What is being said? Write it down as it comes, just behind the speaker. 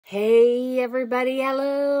Hey everybody,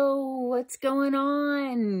 hello, what's going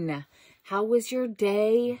on? How was your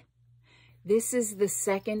day? This is the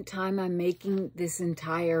second time I'm making this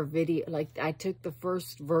entire video. Like, I took the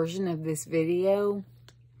first version of this video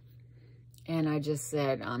and I just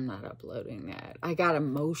said, I'm not uploading that. I got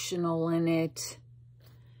emotional in it.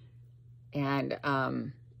 And,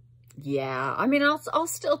 yeah, I mean, I'll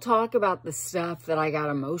still talk about the stuff that I got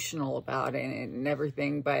emotional about in it and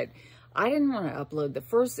everything, but I didn't want to upload the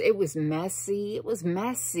first. It was messy. It was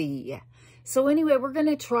messy. So anyway, we're going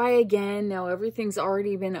to try again. Now, everything's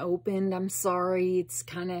already been opened. I'm sorry. It's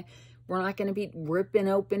kind of, we're not going to be ripping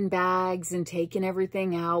open bags and taking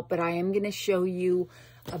everything out, but I am going to show you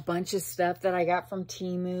a bunch of stuff that I got from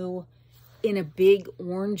TEMU in a big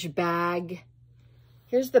orange bag.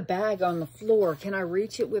 Here's the bag on the floor. Can I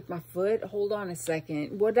reach it with my foot? Hold on a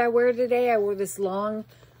second. What did I wear today? I wore this long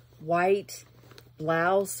white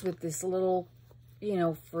blouse with this little, you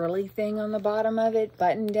know, frilly thing on the bottom of it,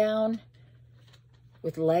 button down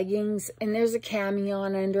with leggings, and there's a cami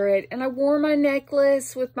on under it. And I wore my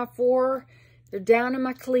necklace with my they're down in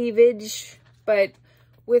my cleavage, but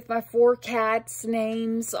with my 4 cats'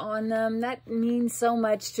 names on them. That means so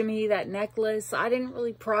much to me, that necklace. I didn't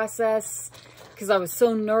really process because I was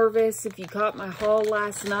so nervous. If you caught my haul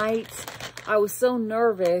last night, I was so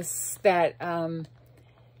nervous that,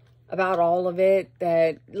 about all of it,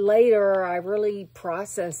 that later I really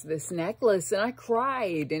processed this necklace and I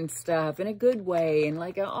cried and stuff in a good way and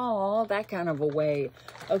like, oh, that kind of a way.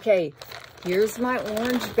 Okay, here's my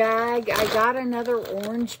orange bag. I got another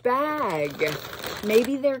orange bag.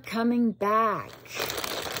 Maybe they're coming back.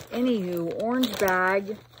 Anywho, orange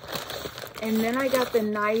bag. And then I got the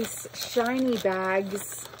nice shiny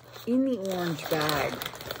bags in the orange bag.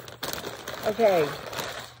 Okay.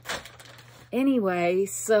 Anyway,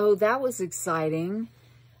 so that was exciting.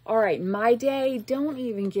 All right, my day, don't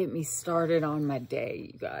even get me started on my day,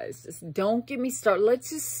 you guys. Just don't get me started. Let's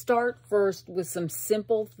just start first with some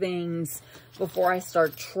simple things before I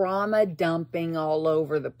start trauma dumping all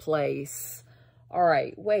over the place. All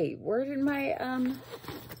right, wait, where did my,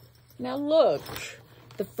 now look.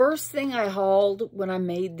 The first thing I hauled when I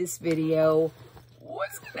made this video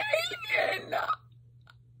was an alien.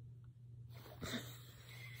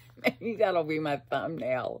 Maybe that'll be my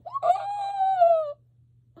thumbnail. Oh!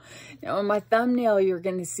 Now, on my thumbnail, you're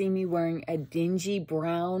going to see me wearing a dingy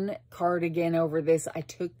brown cardigan over this. I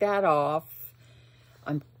took that off.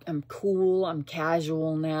 I'm cool. I'm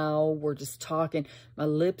casual now. We're just talking. My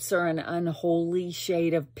lips are an unholy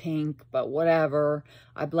shade of pink, but whatever.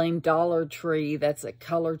 I blame Dollar Tree. That's a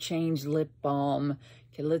color change lip balm.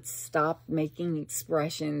 Okay, let's stop making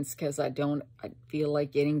expressions because I feel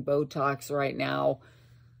like getting Botox right now.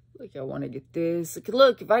 Like, I want to get this.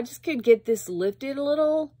 Look, if I just could get this lifted a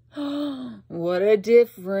little. What a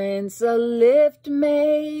difference a lift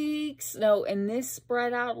makes. No, and this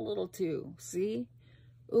spread out a little too. See?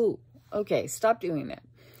 Ooh, okay, stop doing that.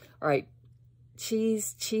 All right,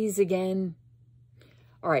 cheese again.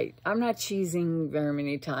 All right, I'm not cheesing very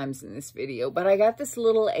many times in this video, but I got this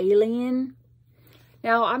little alien.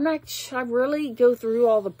 Now, should I really go through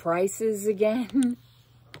all the prices again?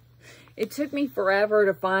 It took me forever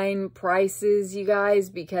to find prices, you guys,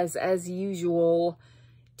 because as usual,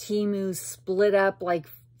 TEMU split up like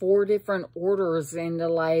 4 different orders into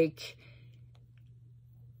like,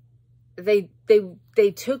 they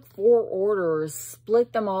took 4 orders,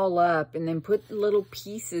 split them all up, and then put little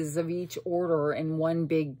pieces of each order in one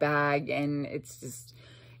big bag, and it's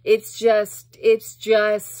just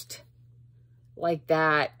like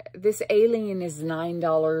that. This alien is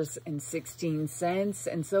 $9.16,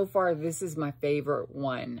 and so far this is my favorite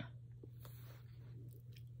one.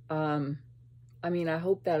 I mean, I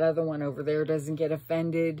hope that other one over there doesn't get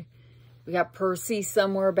offended. We got Percy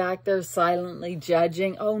somewhere back there silently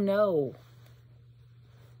judging. Oh no.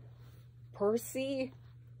 Percy?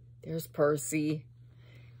 There's Percy.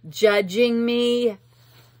 Judging me.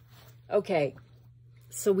 Okay.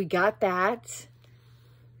 So we got that.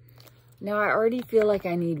 Now I already feel like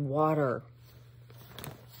I need water.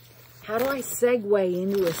 How do I segue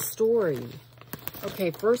into a story?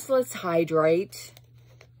 Okay, first let's hydrate.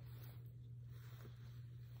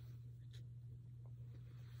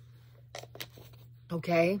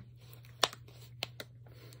 Okay.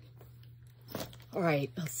 All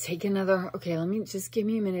right, let's take another. Okay, give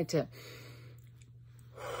me a minute to.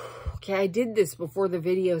 Okay, I did this before the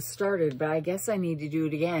video started, but I guess I need to do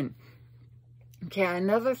it again. Okay,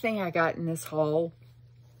 another thing I got in this haul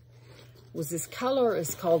was this color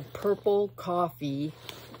is called Purple Coffee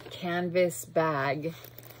Canvas Bag,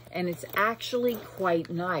 and it's actually quite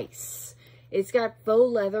nice. It's got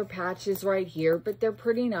faux leather patches right here, but they're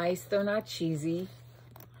pretty nice. They're not cheesy.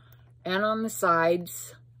 And on the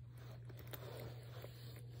sides.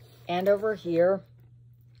 And over here.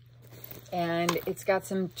 And it's got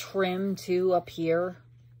some trim too up here.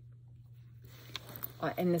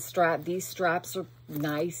 And the strap, these straps are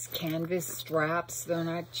nice canvas straps. They're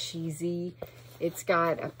not cheesy. It's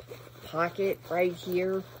got a pocket right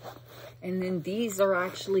here. And then these are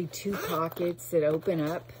actually 2 pockets that open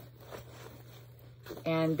up.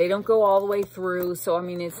 And they don't go all the way through. So, I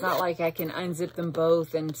mean, it's not like I can unzip them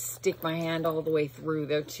both and stick my hand all the way through.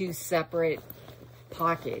 They're 2 separate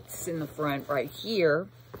pockets in the front right here.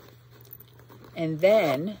 And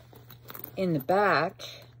then in the back,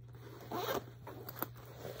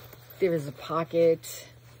 there's a pocket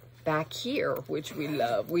back here, which we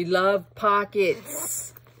love. We love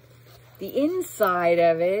pockets. The inside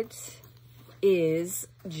of it is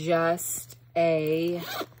just a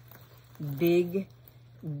big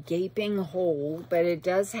gaping hole, but it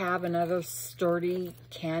does have another sturdy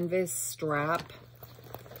canvas strap.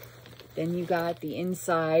 Then you got the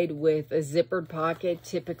inside with a zippered pocket,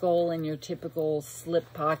 typical, and your typical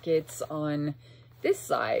slip pockets on this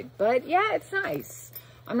side. But yeah, it's nice.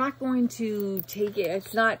 I'm not going to take it.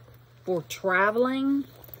 It's not for traveling,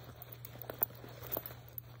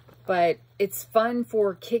 but it's fun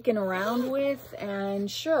for kicking around with.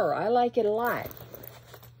 And sure, I like it a lot.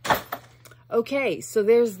 Okay, so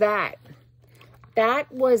there's that.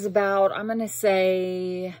 That was about, I'm going to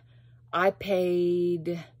say, I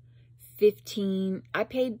paid 15, I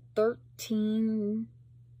paid 13,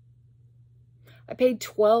 I paid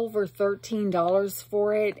 $12 or $13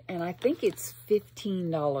 for it, and I think it's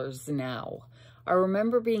 $15 now. I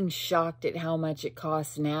remember being shocked at how much it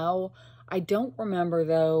costs now. I don't remember,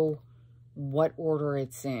 though, what order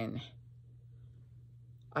it's in.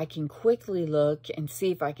 I can quickly look and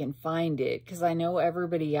see if I can find it, because I know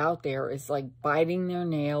everybody out there is like biting their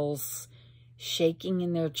nails, shaking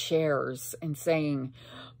in their chairs, and saying,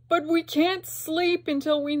 but we can't sleep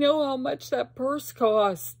until we know how much that purse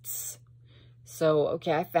costs. So,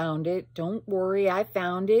 okay, I found it. Don't worry, I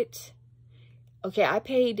found it. Okay, I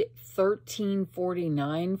paid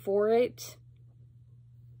 $13.49 for it.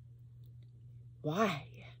 Why?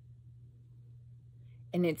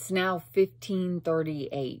 And it's now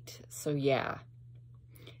 $15.38. So, yeah.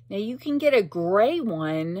 Now, you can get a gray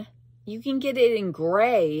one. You can get it in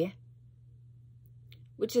gray,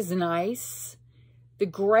 which is nice. The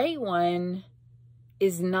gray one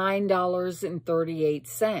is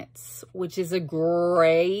 $9.38, which is a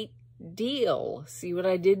great deal. See what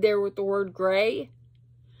I did there with the word gray?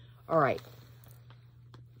 All right.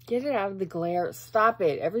 Get it out of the glare. Stop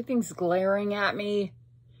it. Everything's glaring at me.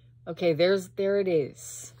 Okay, there it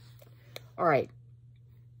is. All right.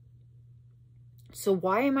 So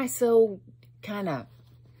why am I so kind of,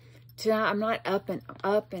 I'm not up and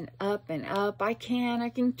up and up and up. I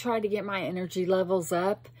can try to get my energy levels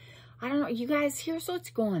up. I don't know, you guys, here's what's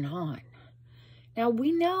going on. Now,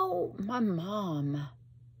 we know my mom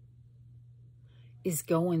is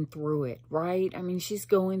going through it, right? I mean, she's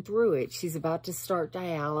going through it. She's about to start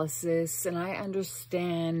dialysis, and I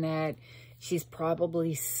understand that she's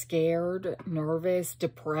probably scared, nervous,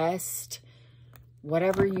 depressed,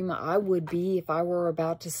 whatever I would be if I were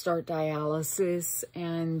about to start dialysis.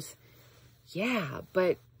 And yeah,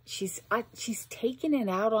 but she's taking it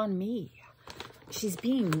out on me. She's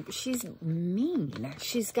mean.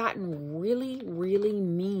 She's gotten really, really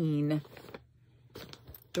mean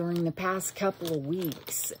during the past couple of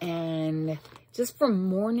weeks. And just from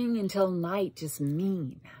morning until night, just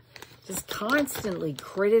mean. Just constantly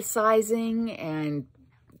criticizing and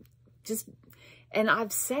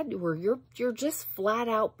I've said to her, you're just flat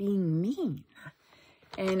out being mean.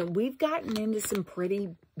 And we've gotten into some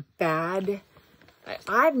pretty bad,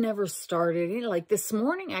 I've never started it. Like this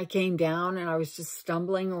morning I came down and I was just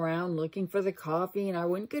stumbling around looking for the coffee, and I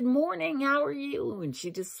went, good morning, how are you? And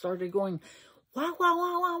she just started going, wah, wah,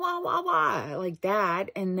 wah, wah, wah, wah, wah, like that.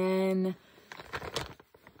 And then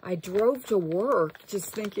I drove to work just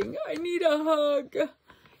thinking, I need a hug.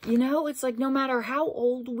 You know, it's like no matter how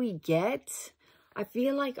old we get, I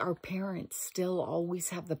feel like our parents still always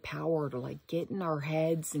have the power to like get in our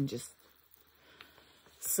heads and just...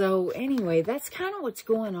 So anyway, that's kind of what's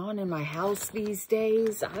going on in my house these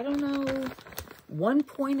days. I don't know. One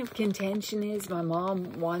point of contention is my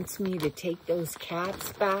mom wants me to take those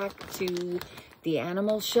cats back to the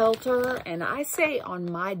animal shelter. And I say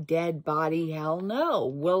on my dead body, hell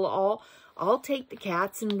no. I'll take the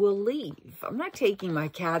cats and we'll leave. I'm not taking my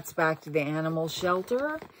cats back to the animal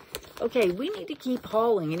shelter. Okay, we need to keep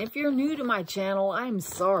hauling. And if you're new to my channel, I'm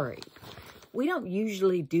sorry. We don't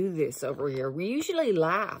usually do this over here. We usually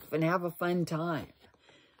laugh and have a fun time.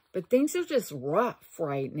 But things are just rough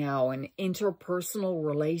right now in interpersonal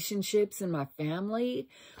relationships in my family.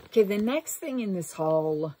 Okay, the next thing in this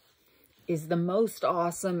haul is the most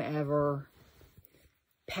awesome ever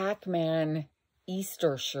Pac-Man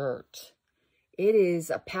Easter shirt. It is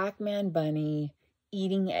a Pac-Man bunny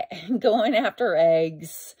going after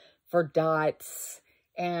eggs for dots.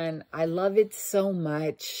 And I love it so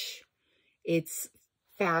much. It's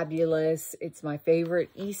fabulous. It's my favorite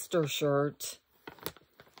Easter shirt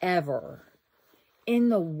ever in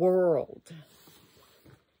the world,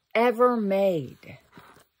 ever made.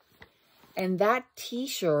 And that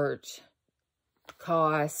t-shirt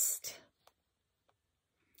cost,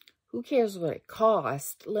 who cares what it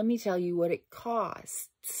cost? Let me tell you what it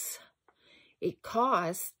costs. It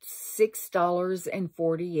costs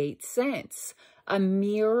 $6.48, a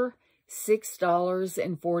mere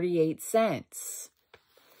 $6.48.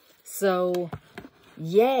 So,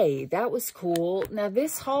 yay, that was cool. Now,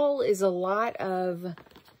 this haul is a lot of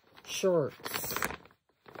shirts.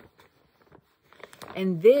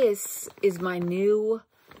 And this is my new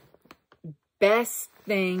best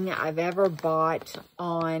thing I've ever bought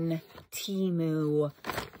on TEMU,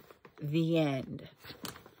 the end.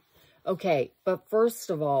 Okay, but first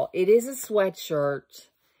of all, it is a sweatshirt.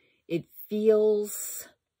 It feels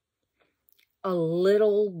a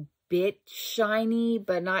little bit shiny,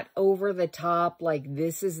 but not over the top, like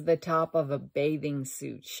this is the top of a bathing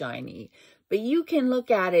suit shiny. But you can look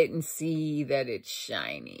at it and see that it's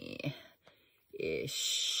shiny-ish.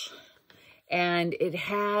 And it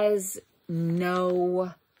has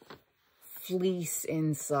no fleece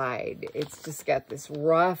inside. It's just got this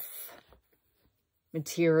rough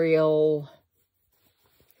material.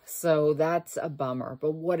 So that's a bummer.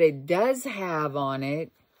 But what it does have on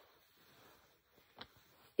it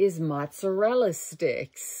is mozzarella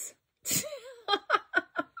sticks.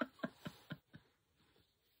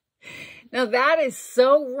 Now that is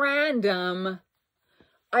so random.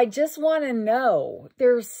 I just want to know.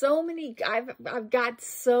 There's so many, I've got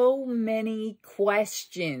so many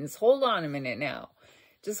questions. Hold on a minute now.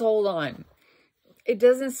 Just hold on. It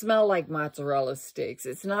doesn't smell like mozzarella sticks.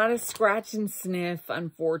 It's not a scratch and sniff,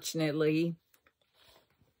 unfortunately.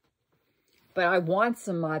 But I want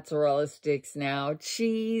some mozzarella sticks now.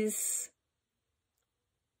 Cheese.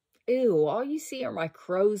 Ew, all you see are my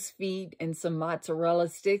crow's feet and some mozzarella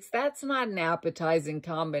sticks. That's not an appetizing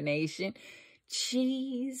combination.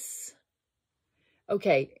 Cheese.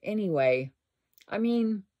 Okay, anyway. I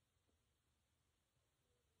mean,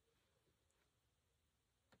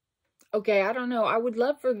 okay, I don't know. I would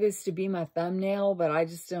love for this to be my thumbnail, but I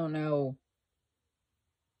just don't know.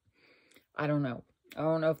 I don't know. I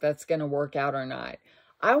don't know if that's going to work out or not.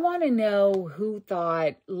 I want to know who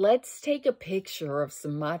thought, let's take a picture of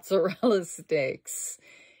some mozzarella sticks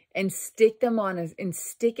and stick it on a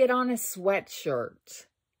sweatshirt.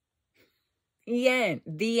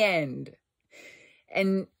 The end.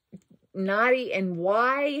 And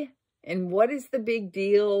why? And what is the big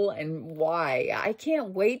deal and why? I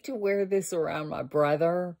can't wait to wear this around my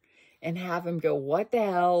brother and have him go, what the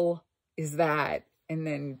hell is that? And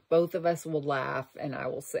then both of us will laugh and I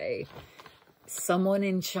will say, someone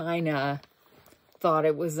in China thought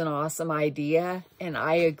it was an awesome idea, and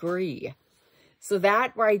I agree. So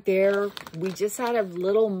that right there, we just had a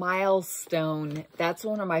little milestone. That's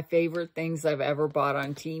one of my favorite things I've ever bought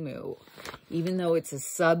on TEMU. Even though it's a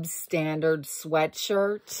substandard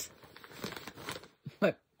sweatshirt,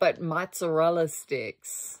 but mozzarella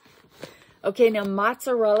sticks. Okay, now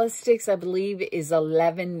mozzarella sticks, I believe, is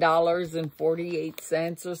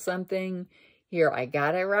 $11.48 or something. Here, I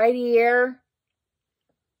got it right here.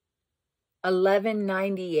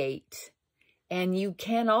 $11.98. And you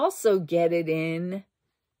can also get it in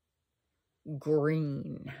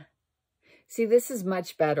green. See, this is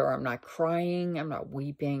much better. I'm not crying. I'm not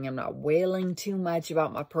weeping. I'm not wailing too much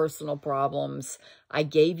about my personal problems. I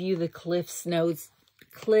gave you the Cliff's Notes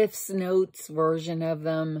version of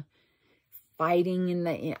them. Fighting in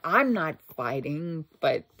the... I'm not fighting,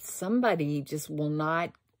 but somebody just will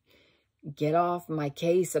not get off my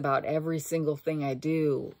case about every single thing I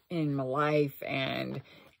do in my life and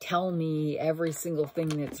tell me every single thing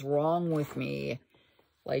that's wrong with me,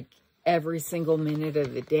 like every single minute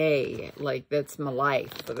of the day. Like that's my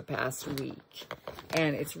life for the past week.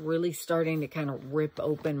 And it's really starting to kind of rip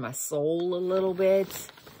open my soul a little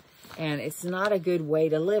bit. And it's not a good way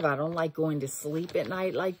to live. I don't like going to sleep at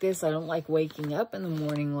night like this. I don't like waking up in the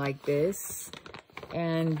morning like this.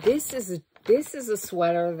 And this is a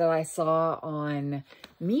sweater that I saw on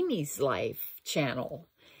Mimi's Life channel.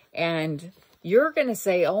 And You're going to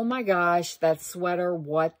say, oh my gosh, that sweater,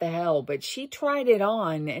 what the hell? But she tried it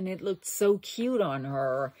on and it looked so cute on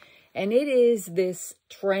her. And it is this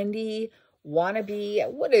trendy wannabe,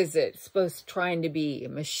 what is it supposed to trying to be?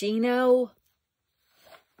 Machino?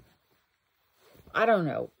 I don't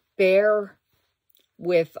know. Bear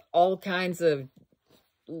with all kinds of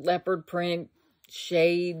leopard print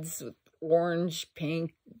shades, with orange,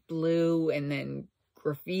 pink, blue, and then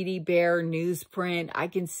graffiti bear newsprint. I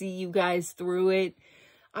can see you guys through it.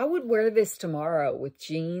 I would wear this tomorrow with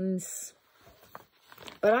jeans.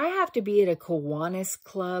 But I have to be at a Kiwanis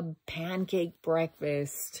Club pancake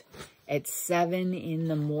breakfast at 7 in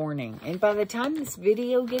the morning. And by the time this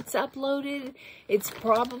video gets uploaded, it's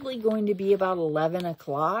probably going to be about 11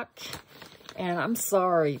 o'clock. And I'm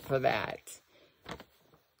sorry for that.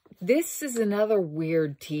 This is another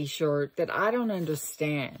weird t-shirt that I don't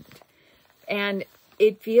understand. And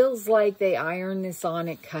it feels like they ironed this on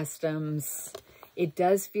at Customs. It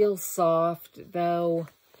does feel soft, though.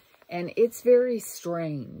 And it's very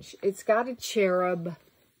strange. It's got a cherub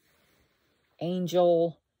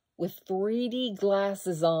angel with 3D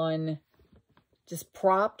glasses on, just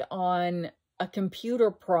propped on a computer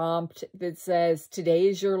prompt that says, today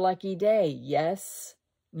is your lucky day. Yes?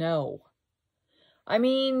 No. I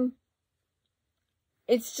mean,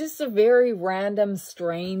 it's just a very random,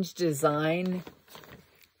 strange design.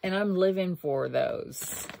 And I'm living for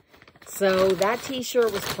those. So that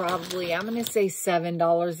t-shirt was probably, I'm going to say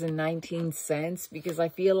 $7.19 because I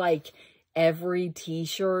feel like every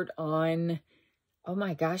t-shirt on, oh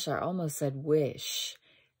my gosh, I almost said Wish.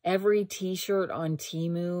 Every t-shirt on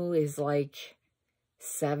TEMU is like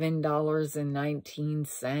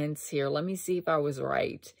 $7.19. Here, let me see if I was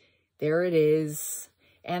right. There it is.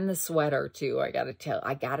 And the sweater too. I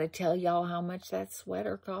gotta tell y'all how much that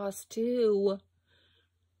sweater cost too.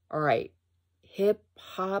 All right.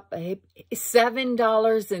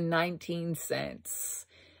 $7.19.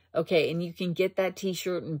 Okay, and you can get that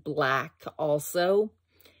t-shirt in black also.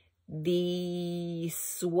 The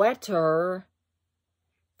sweater,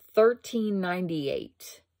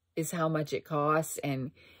 $13.98 is how much it costs.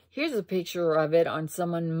 And here's a picture of it on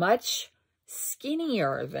someone much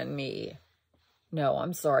skinnier than me. No,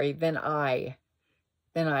 I'm sorry, than I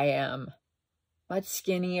am. Much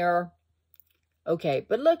skinnier. Okay,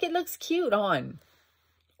 but look, it looks cute on.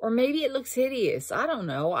 Or maybe it looks hideous. I don't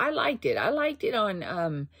know. I liked it. I liked it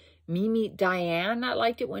on Diane. I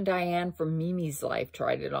liked it when Diane from Mimi's Life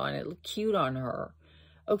tried it on. It looked cute on her.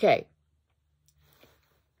 Okay.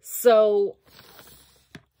 So,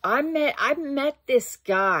 I met this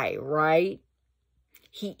guy, right?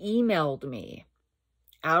 He emailed me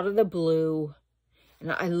out of the blue.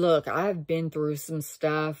 And I've been through some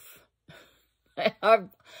stuff.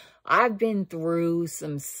 I've been through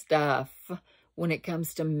some stuff when it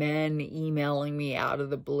comes to men emailing me out of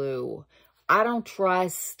the blue. I don't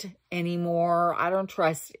trust anymore. I don't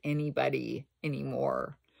trust anybody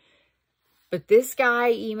anymore. But this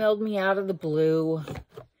guy emailed me out of the blue,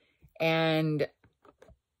 and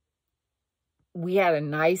we had a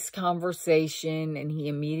nice conversation, and he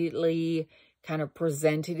immediately kind of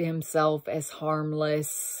presented himself as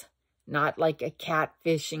harmless, not like a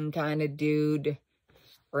catfishing kind of dude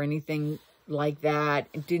or anything like that.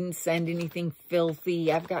 It didn't send anything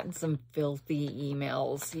filthy. I've gotten some filthy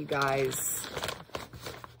emails, you guys.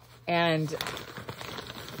 And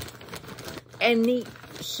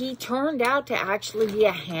he turned out to actually be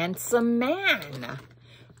a handsome man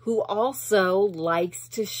who also likes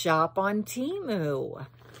to shop on TEMU.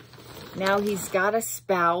 Now, he's got a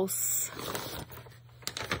spouse.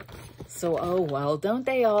 So, oh well, don't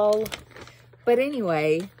they all? But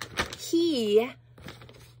anyway, he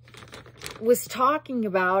was talking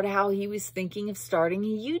about how he was thinking of starting a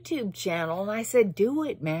YouTube channel. And I said, do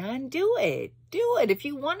it, man. Do it. Do it. If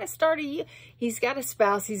you want to start he's got a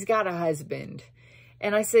spouse. He's got a husband.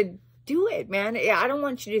 And I said, do it, man. I don't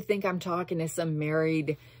want you to think I'm talking to some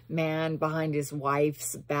married man behind his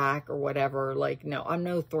wife's back or whatever. Like, no, I'm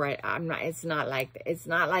no threat. I'm not. It's not like that. It's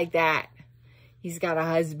not like that. He's got a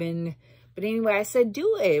husband. But anyway, I said,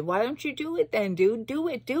 do it. Why don't you do it then, dude? Do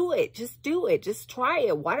it. Do it. Just do it. Just try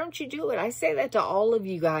it. Why don't you do it? I say that to all of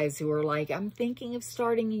you guys who are like, I'm thinking of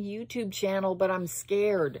starting a YouTube channel, but I'm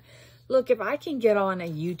scared. Look, if I can get on a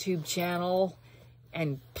YouTube channel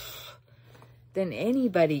and then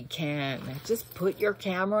anybody can. Just put your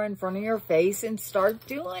camera in front of your face and start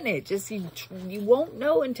doing it. Just you won't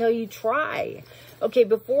know until you try. Okay,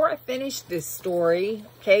 before I finish this story,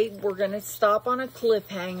 okay, we're going to stop on a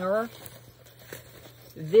cliffhanger.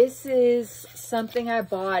 This is something I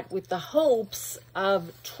bought with the hopes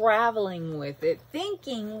of traveling with it,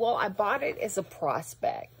 thinking, well, I bought it as a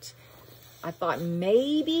prospect. I thought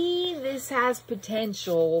maybe this has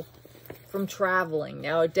potential from traveling.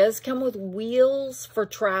 Now, it does come with wheels for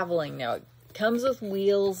traveling. Now, it comes with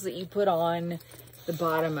wheels that you put on the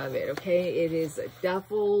bottom of it, okay? It is a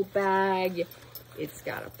duffel bag. It's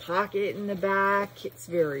got a pocket in the back. It's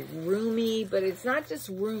very roomy, but it's not just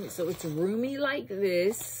roomy. So it's roomy like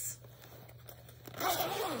this.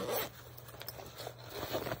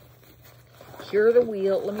 Here are the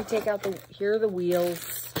wheels. Let me take out the, here are the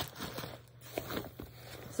wheels.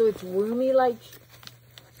 So it's roomy like,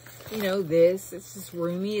 you know, this. It's just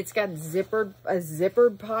roomy. It's got a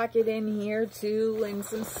zippered pocket in here too, and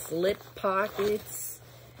some slip pockets.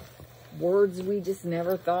 Words we just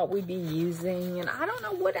never thought we'd be using. And I don't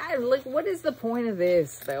know what is the point of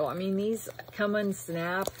this though? I mean, these come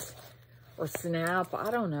unsnapped or snap.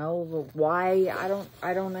 I don't know why.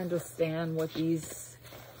 I don't understand what these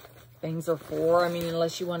things are for. I mean,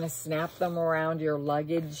 unless you want to snap them around your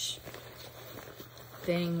luggage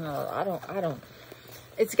thing, or I don't.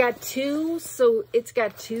 It's got two zippers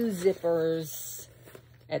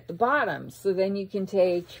at the bottom. So then you can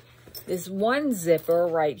take this one zipper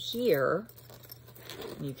right here.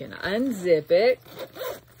 You can unzip it.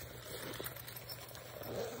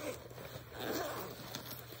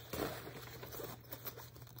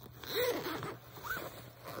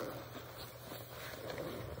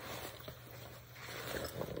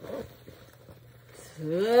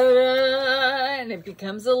 And it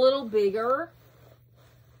becomes a little bigger.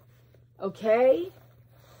 Okay.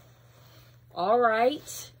 All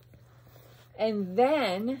right. And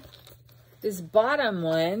then this bottom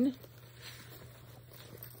one,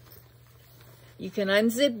 you can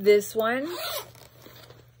unzip this one.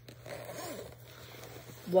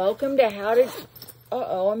 Welcome to how to,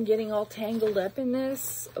 uh-oh, I'm getting all tangled up in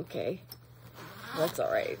this. Okay, that's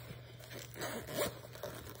all right.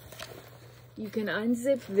 You can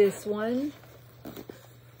unzip this one.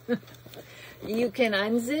 You can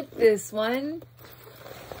unzip this one.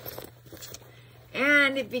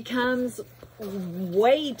 And it becomes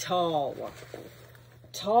way tall.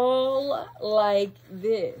 Tall like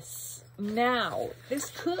this. Now,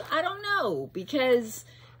 this could, I don't know, because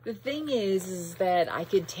the thing is that I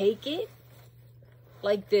could take it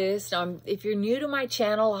like this. If you're new to my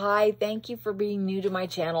channel, hi, thank you for being new to my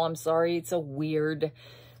channel. I'm sorry, it's a weird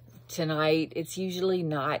tonight. It's usually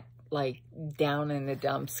not like down in the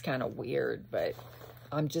dumps kind of weird, but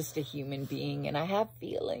I'm just a human being and I have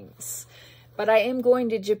feelings. But I am going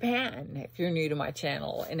to Japan, if you're new to my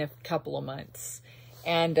channel, in a couple of months.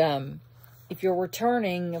 And if you're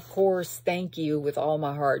returning, of course, thank you with all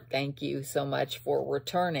my heart. Thank you so much for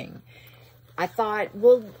returning. I thought,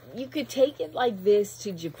 well, you could take it like this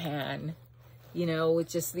to Japan, you know, with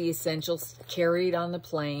just the essentials carried on the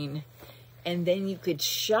plane. And then you could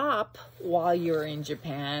shop while you're in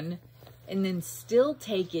Japan and then still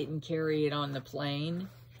take it and carry it on the plane.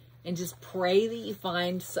 And just pray that you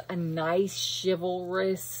find a nice,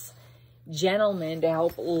 chivalrous gentleman to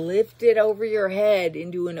help lift it over your head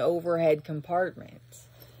into an overhead compartment.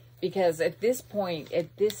 Because at this point,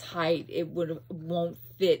 at this height, it won't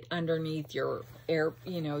fit underneath your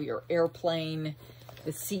your airplane,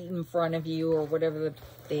 the seat in front of you, or whatever.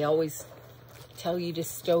 They always tell you to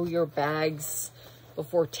stow your bags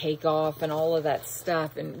before takeoff and all of that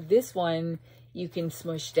stuff. And this one, you can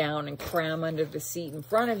smush down and cram under the seat in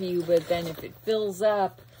front of you, but then if it fills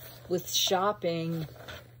up with shopping,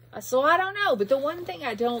 so I don't know. But the one thing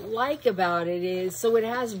I don't like about it is, so it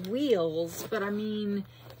has wheels, but I mean,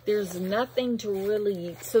 there's nothing to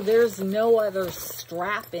really, so there's no other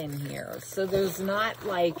strap in here. So there's not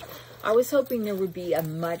like, I was hoping there would be a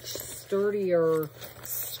much sturdier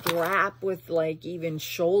strap with like even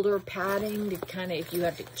shoulder padding to kind of, if you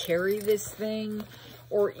have to carry this thing.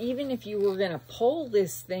 Or even if you were going to pull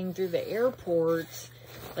this thing through the airport,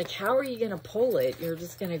 like how are you going to pull it? You're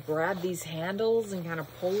just going to grab these handles and kind of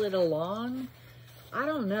pull it along? I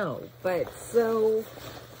don't know. But so,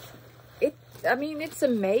 I mean, it's a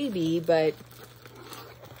maybe, but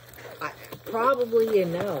probably a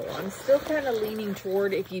no. I'm still kind of leaning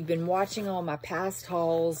toward, if you've been watching all my past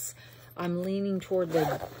hauls, I'm leaning toward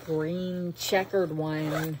the green checkered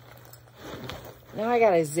one. Now I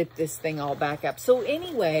gotta zip this thing all back up. So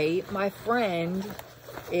anyway, my friend-ish,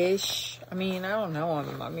 I mean, I don't know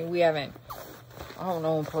him. I mean, I don't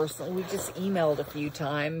know him personally. We just emailed a few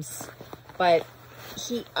times. But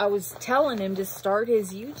I was telling him to start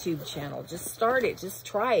his YouTube channel. Just start it. Just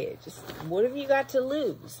try it. Just, what have you got to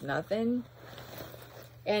lose? Nothing.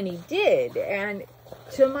 And he did. And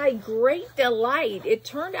to my great delight, it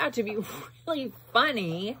turned out to be really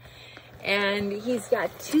funny. And he's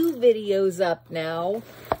got 2 videos up now.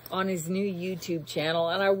 on his new YouTube channel.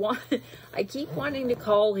 And I keep wanting to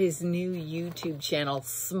call his new YouTube channel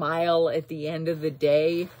Smile at the End of the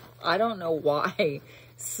Day. I don't know why.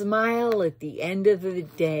 Smile at the End of the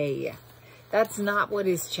Day. That's not what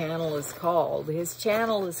his channel is called. His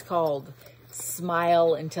channel is called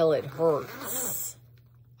Smile Until It Hurts.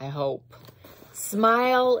 I hope.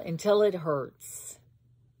 Smile Until It Hurts.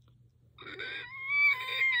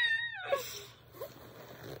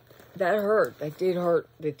 That hurt. That did hurt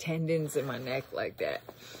the tendons in my neck like that.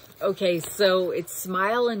 Okay, so it's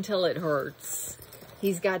Smile Until It Hurts.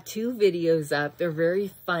 He's got 2 videos up. They're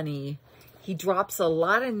very funny. He drops a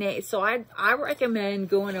lot of names. So I recommend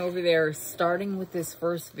going over there, starting with this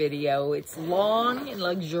first video. It's long and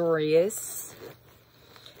luxurious.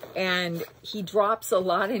 And he drops a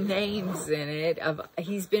lot of names in it.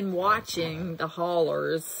 He's been watching the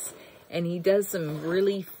haulers. And he does some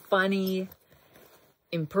really funny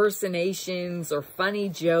impersonations or funny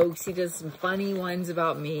jokes. He does some funny ones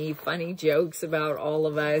about me, funny jokes about all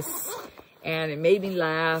of us, and it made me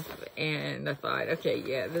laugh. And I thought, okay,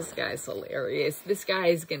 yeah, this guy's hilarious. This guy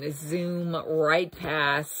is gonna zoom right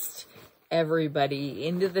past everybody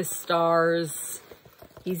into the stars.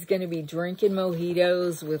 He's gonna be drinking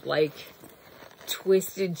mojitos with like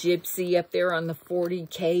Twisted Gypsy up there on the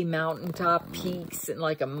 40K mountaintop peaks in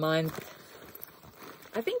like a month.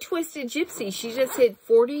 I think Twisted Gypsy, she just hit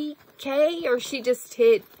 40K, or she just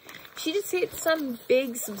hit some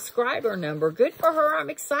big subscriber number. Good for her. I'm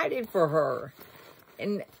excited for her.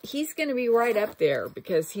 And he's going to be right up there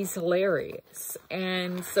because he's hilarious.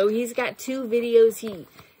 And so he's got 2 videos.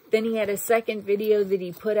 Then he had a second video that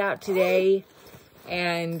he put out today.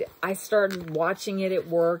 And I started watching it at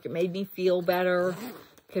work. It made me feel better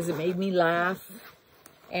because it made me laugh.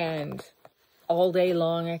 And all day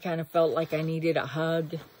long, I kind of felt like I needed a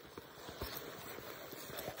hug.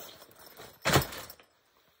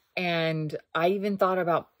 And I even thought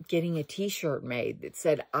about getting a t-shirt made that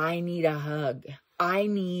said, I need a hug.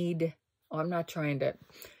 It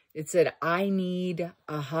said, I need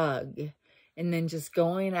a hug. And then just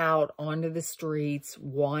going out onto the streets,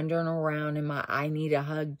 wandering around in my I need a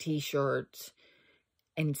hug t-shirt,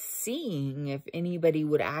 and seeing if anybody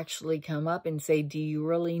would actually come up and say, do you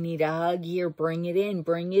really need a hug? Here, bring it in,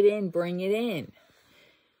 bring it in, bring it in.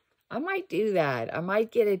 I might do that. I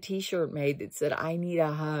might get a t-shirt made that said, I need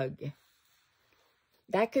a hug.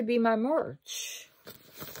 That could be my merch.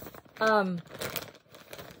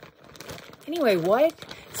 Anyway, what?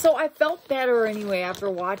 So I felt better anyway after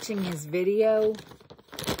watching his video.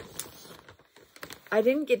 I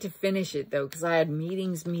didn't get to finish it, though, because I had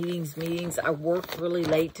meetings. I worked really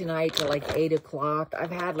late tonight till like 8 o'clock.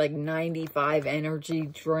 I've had like 95 energy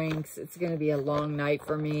drinks. It's going to be a long night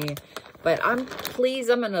for me. But I'm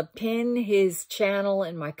going to pin his channel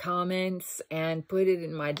in my comments and put it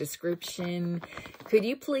in my description. Could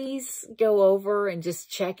you please go over and just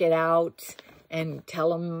check it out and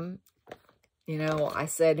tell him, you know, I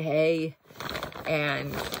said hey,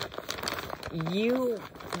 and you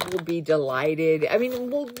will be delighted. I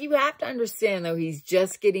mean, well, you have to understand, though, he's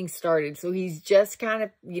just getting started. So he's just kind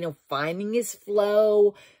of, you know, finding his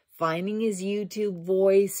flow, finding his YouTube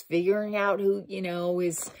voice, figuring out who, you know,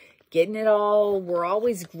 is getting it all. We're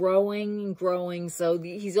always growing and growing. So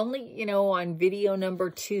he's only, you know, on video number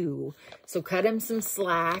 2. So cut him some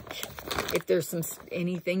slack. If there's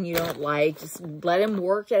anything you don't like, just let him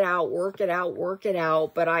work it out.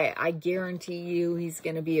 But I guarantee you he's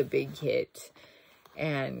going to be a big hit.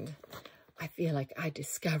 And I feel like I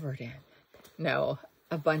discovered him. No,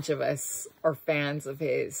 a bunch of us are fans of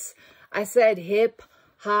his. I said hip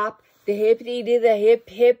hop, the hippity to the hip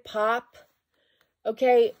hip hop.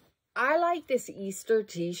 Okay, I like this Easter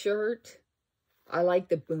t-shirt. I like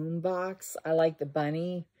the boombox. I like the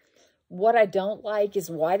bunny. What I don't like is,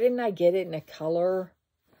 why didn't I get it in a color?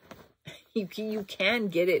 You can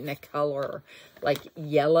get it in a color like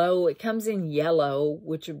yellow. It comes in yellow,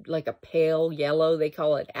 which is like a pale yellow. They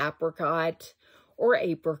call it apricot or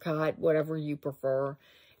apricot, whatever you prefer.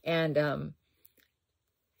 And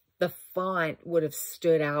the font would have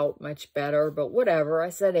stood out much better, but whatever. I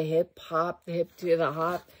said a hip hop, the hip to the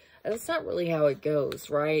hop. That's not really how it goes,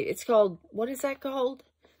 right? It's called, what is that called?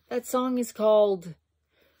 That song is called,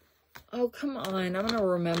 oh, come on. I'm going to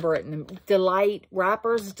remember it. Delight,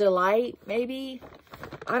 Rapper's Delight, maybe?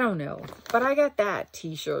 I don't know. But I got that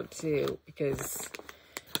t-shirt too, because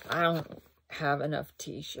I don't have enough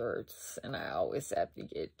t-shirts, and I always have to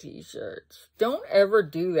get t-shirts. Don't ever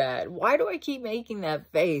do that. Why do I keep making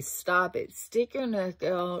that face? Stop it. Stick your neck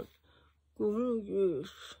out. All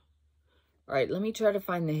right, let me try to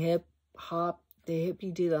find the hip hop, the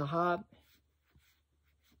hippie to the hop.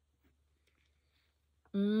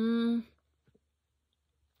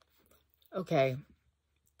 Okay.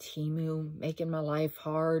 TEMU, making my life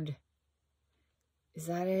hard. Is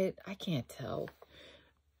that it? I can't tell.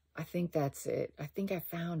 I think that's it. I think I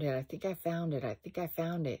found it. I think I found it. I think I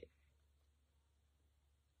found it.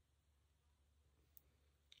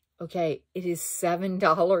 Okay, it is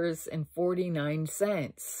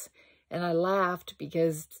 $7.49. And I laughed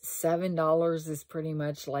because $7 is pretty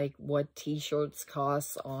much like what t-shirts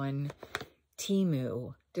cost on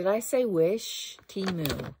TEMU. Did I say Wish?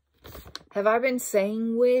 TEMU. Have I been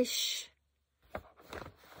saying Wish?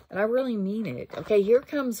 And I really mean it. Okay, here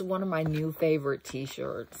comes one of my new favorite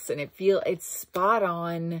t-shirts. And it's spot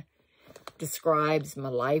on. Describes my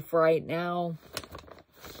life right now.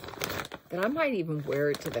 But I might even wear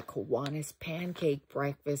it to the Kiwanis pancake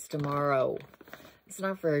breakfast tomorrow. It's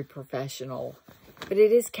not very professional. But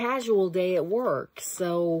it is casual day at work.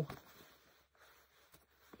 So,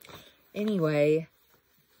 anyway,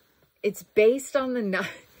 it's based on the novel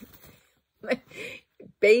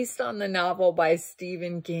by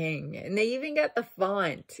Stephen King. And they even got the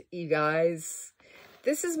font, you guys.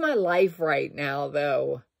 This is my life right now,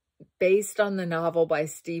 though. Based on the novel by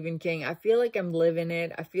Stephen King. I feel like I'm living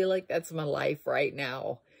it. I feel like that's my life right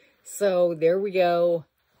now. So, there we go.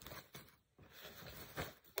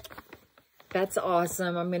 That's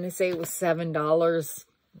awesome. I'm going to say it was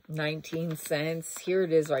 $7.19. Here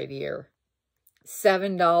it is right here.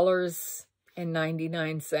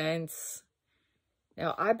 $7.99.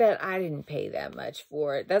 Now, I bet I didn't pay that much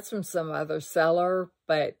for it. That's from some other seller,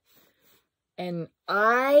 but... And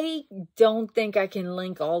I don't think I can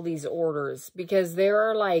link all these orders because there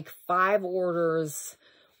are like 5 orders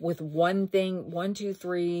with one thing. 1, 2,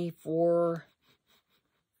 3, 4,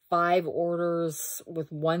 5 orders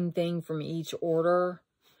with one thing from each order.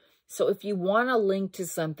 So if you want a link to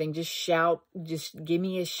something, just give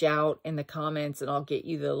me a shout in the comments and I'll get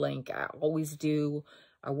you the link. I always do.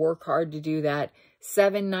 I work hard to do that.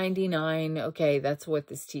 $7.99. Okay, that's what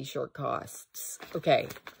this t-shirt costs. Okay.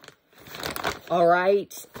 All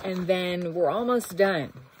right, and then we're almost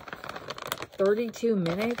done. 32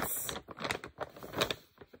 minutes.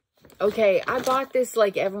 Okay, I bought this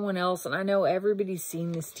like everyone else, and I know everybody's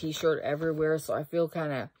seen this t-shirt everywhere, so I feel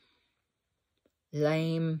kind of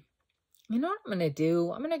lame. You know what I'm going to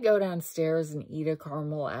do? I'm going to go downstairs and eat a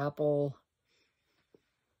caramel apple.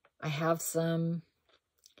 I have some,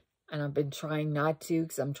 and I've been trying not to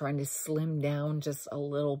because I'm trying to slim down just a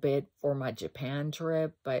little bit for my Japan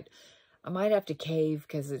trip, but... I might have to cave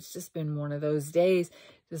because it's just been one of those days.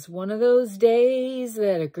 Just one of those days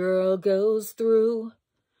that a girl goes through.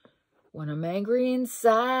 When I'm angry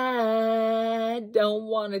inside, don't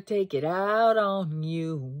want to take it out on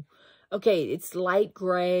you. Okay, it's light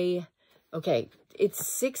gray. Okay, it's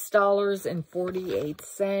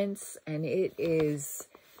 $6.48 and it is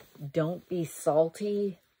Don't Be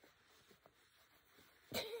Salty.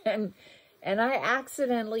 And I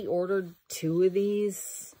accidentally ordered 2 of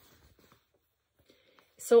these.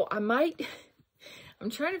 So I'm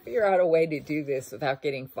trying to figure out a way to do this without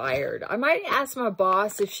getting fired. I might ask my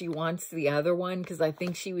boss if she wants the other one because I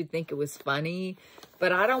think she would think it was funny.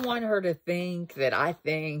 But I don't want her to think that I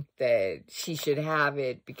think that she should have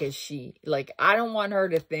it because I don't want her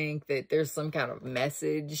to think that there's some kind of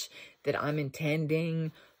message that I'm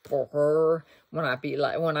intending for her when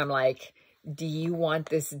I'm like, do you want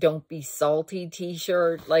this Don't Be Salty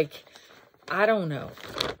t-shirt? Like, I don't know.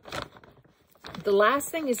 The last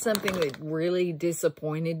thing is something that really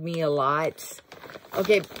disappointed me a lot.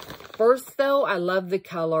 Okay, first though, I love the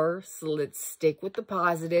color. So let's stick with the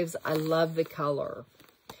positives. I love the color.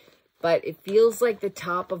 But it feels like the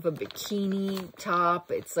top of a bikini top.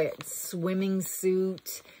 It's like a swimming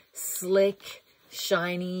suit. Slick,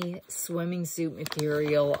 shiny swimming suit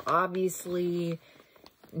material. Obviously,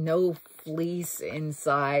 no fleece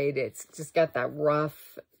inside. It's just got that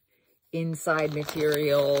rough inside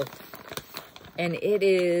material. And it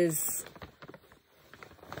is,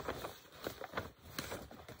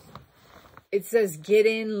 it says, get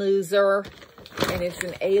in, loser. And it's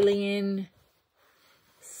an alien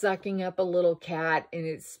sucking up a little cat in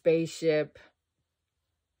its spaceship.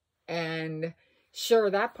 And sure,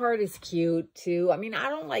 that part is cute too. I mean, I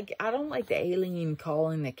don't like the alien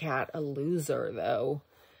calling the cat a loser though.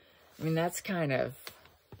 I mean, that's kind of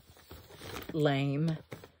lame.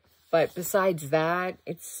 But besides that,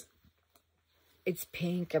 it's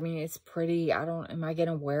pink. I mean, it's pretty. Am I going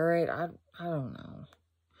to wear it? I don't know.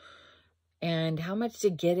 And how much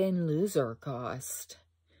did Get In Loser cost?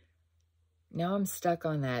 Now I'm stuck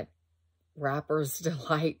on that Rapper's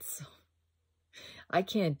Delight. So I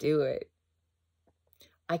can't do it.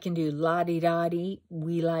 I can do la-di-da-di.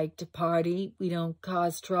 We like to party. We don't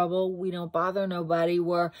cause trouble. We don't bother nobody.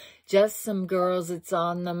 We're just some girls that's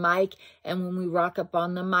on the mic. And when we rock up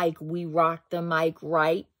on the mic, we rock the mic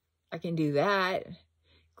right. I can do that.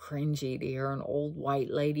 Cringy to hear an old white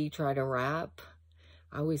lady try to rap.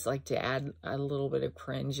 I always like to add a little bit of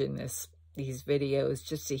cringe in these videos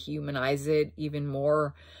just to humanize it even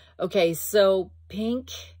more. Okay, so pink,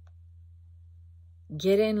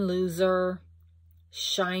 Get In Loser,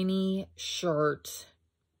 shiny shirt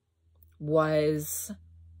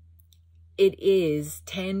it is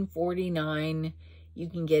 $10.49. You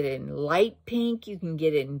can get it in light pink, you can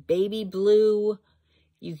get it in baby blue,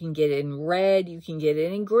 you can get it in red, you can get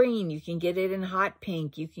it in green, you can get it in hot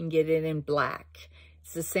pink, you can get it in black.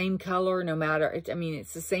 It's the same color no matter,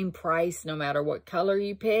 it's the same price no matter what color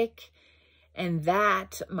you pick. And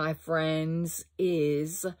that, my friends,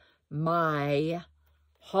 is my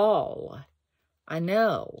haul. I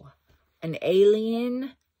know. An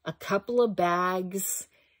alien, a couple of bags,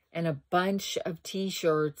 and a bunch of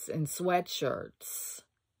t-shirts and sweatshirts,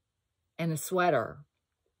 and a sweater.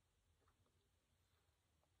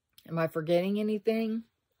 Am I forgetting anything?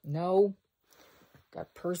 No.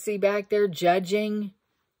 Got Percy back there judging.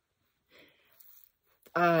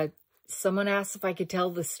 Someone asked if I could tell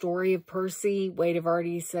the story of Percy. Wait, I've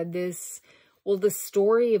already said this. Well, the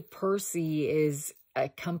story of Percy is a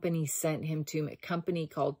company sent him to me. A company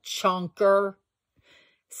called Chonker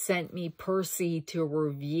sent me Percy to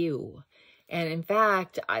review. And in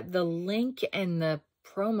fact, the link and the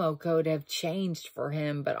promo code have changed for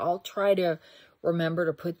him, but I'll try to remember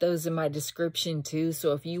to put those in my description too.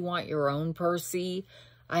 So if you want your own Percy,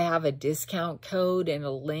 I have a discount code and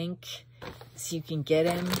a link so you can get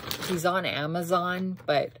him. He's on Amazon,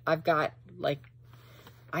 but I've got, like,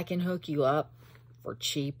 I can hook you up for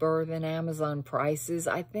cheaper than Amazon prices,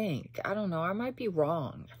 I think. I don't know. I might be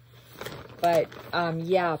wrong. But,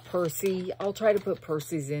 yeah, Percy. I'll try to put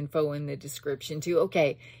Percy's info in the description, too.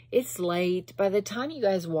 Okay, it's late. By the time you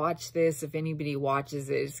guys watch this, if anybody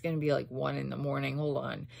watches it, it's going to be like 1 in the morning. Hold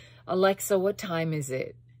on. Alexa, what time is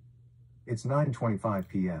it? It's 9:25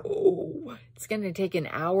 p.m. Oh, it's going to take an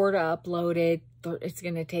hour to upload it. It's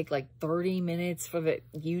going to take like 30 minutes for the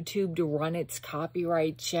YouTube to run its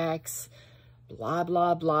copyright checks. Blah,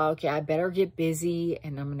 blah, blah. Okay, I better get busy,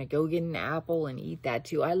 and I'm going to go get an apple and eat that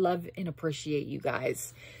too. I love and appreciate you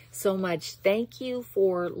guys so much. Thank you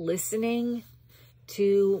for listening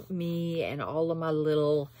to me and all of my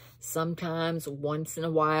little, sometimes once in a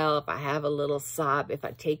while, if I have a little sob, if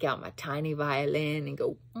I take out my tiny violin and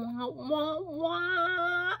go, wah, wah,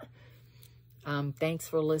 wah. Thanks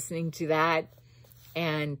for listening to that.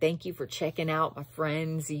 And thank you for checking out my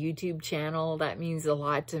friend's YouTube channel. That means a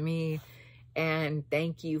lot to me. And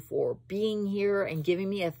thank you for being here and giving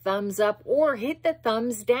me a thumbs up, or hit the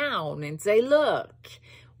thumbs down and say, look,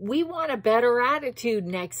 we want a better attitude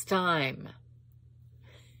next time.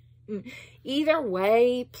 Either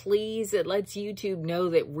way, please, it lets YouTube know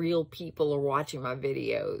that real people are watching my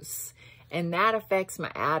videos. And that affects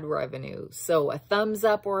my ad revenue. So a thumbs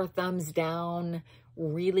up or a thumbs down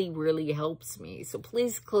really, really helps me. So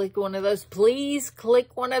please click one of those. Please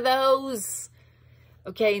click one of those.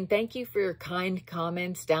 Okay, and thank you for your kind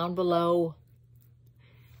comments down below.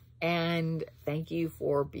 And thank you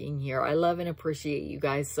for being here. I love and appreciate you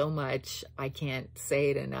guys so much. I can't say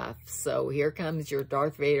it enough. So here comes your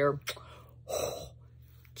Darth Vader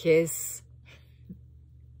kiss.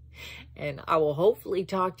 And I will hopefully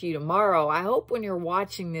talk to you tomorrow. I hope when you're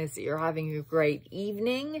watching this, that you're having a great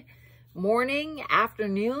evening, morning,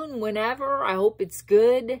 afternoon, whenever. I hope it's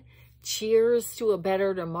good. Cheers to a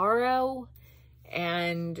better tomorrow.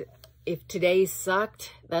 And if today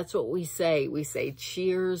sucked, that's what we say. We say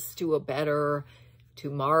cheers to a better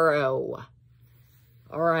tomorrow.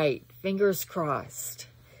 All right, fingers crossed.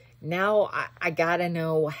 Now I gotta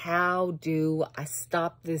know, how do I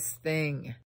stop this thing?